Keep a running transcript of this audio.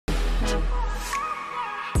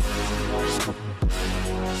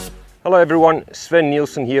Hello everyone, Sven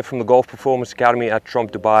Nielsen here from the Golf Performance Academy at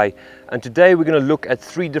Trump Dubai, and today we're going to look at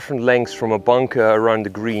 3 different lengths from a bunker around the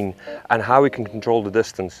green and how we can control the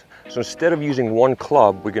distance. So instead of using one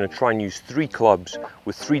club, we're going to try and use 3 clubs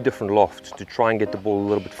with 3 different lofts to try and get the ball a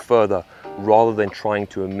little bit further rather than trying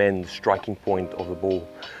to amend the striking point of the ball.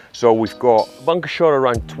 So we've got a bunker shot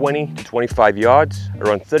around 20 to 25 yards,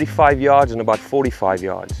 around 35 yards and about 45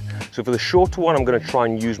 yards. So for the shorter one, I'm going to try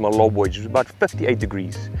and use my lob wedge, which is about 58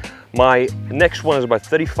 degrees. My next one is about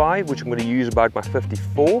 35, which I'm going to use about my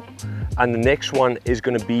 54. And the next one is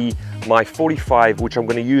going to be my 45, which I'm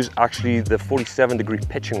going to use actually the 47-degree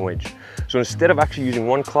pitching wedge. So instead of actually using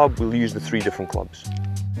one club, we'll use the 3 different clubs.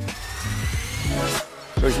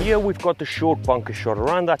 So here we've got the short bunker shot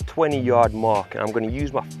around that 20-yard mark, and I'm going to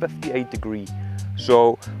use my 58-degree.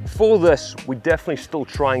 So for this, we're definitely still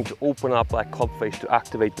trying to open up that club face to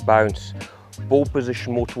activate the bounce. Ball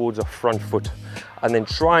position more towards our front foot, and then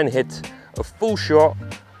try and hit a full shot,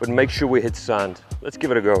 but make sure we hit sand. Let's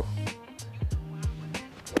give it a go.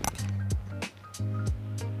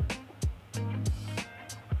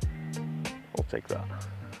 I'll take that.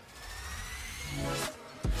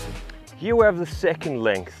 Here we have the second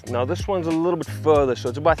length. Now this one's a little bit further, so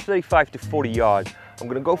it's about 35 to 40 yards. I'm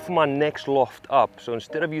going to go for my next loft up. So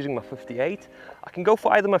instead of using my 58, I can go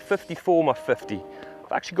for either my 54 or my 50.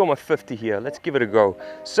 I've actually got my 50 here. Let's give it a go.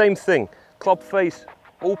 Same thing, club face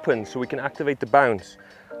open so we can activate the bounce.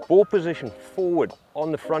 Ball position forward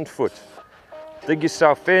on the front foot. Dig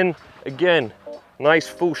yourself in. Again, nice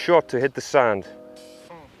full shot to hit the sand.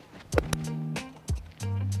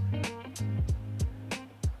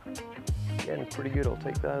 Again, pretty good, I'll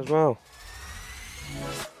take that as well.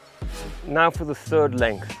 Now for the third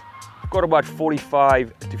length. I've got about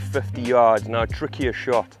 45 to 50 yards. Now a trickier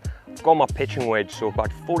shot. I've got my pitching wedge, so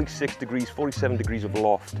about 46 degrees, 47 degrees of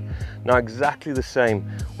loft. Now exactly the same.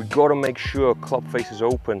 We've got to make sure club face is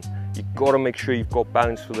open. You've got to make sure you've got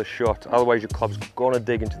bounce for the shot, otherwise your club's gonna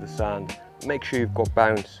dig into the sand. Make sure you've got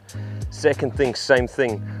bounce. Second thing, same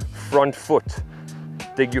thing, front foot.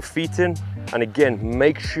 Dig your feet in, and again,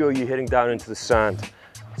 make sure you're hitting down into the sand.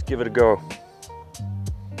 Let's give it a go.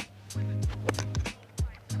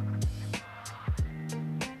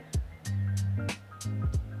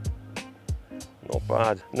 Not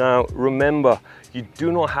bad. Now remember, you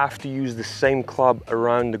do not have to use the same club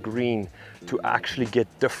around the green to actually get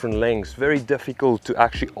different lengths. Very difficult to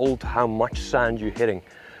actually alter how much sand you're hitting.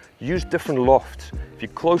 Use different lofts. If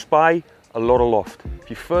you're close by, a lot of loft. If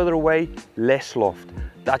you're further away, less loft.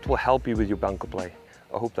 That will help you with your bunker play.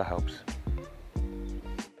 I hope that helps.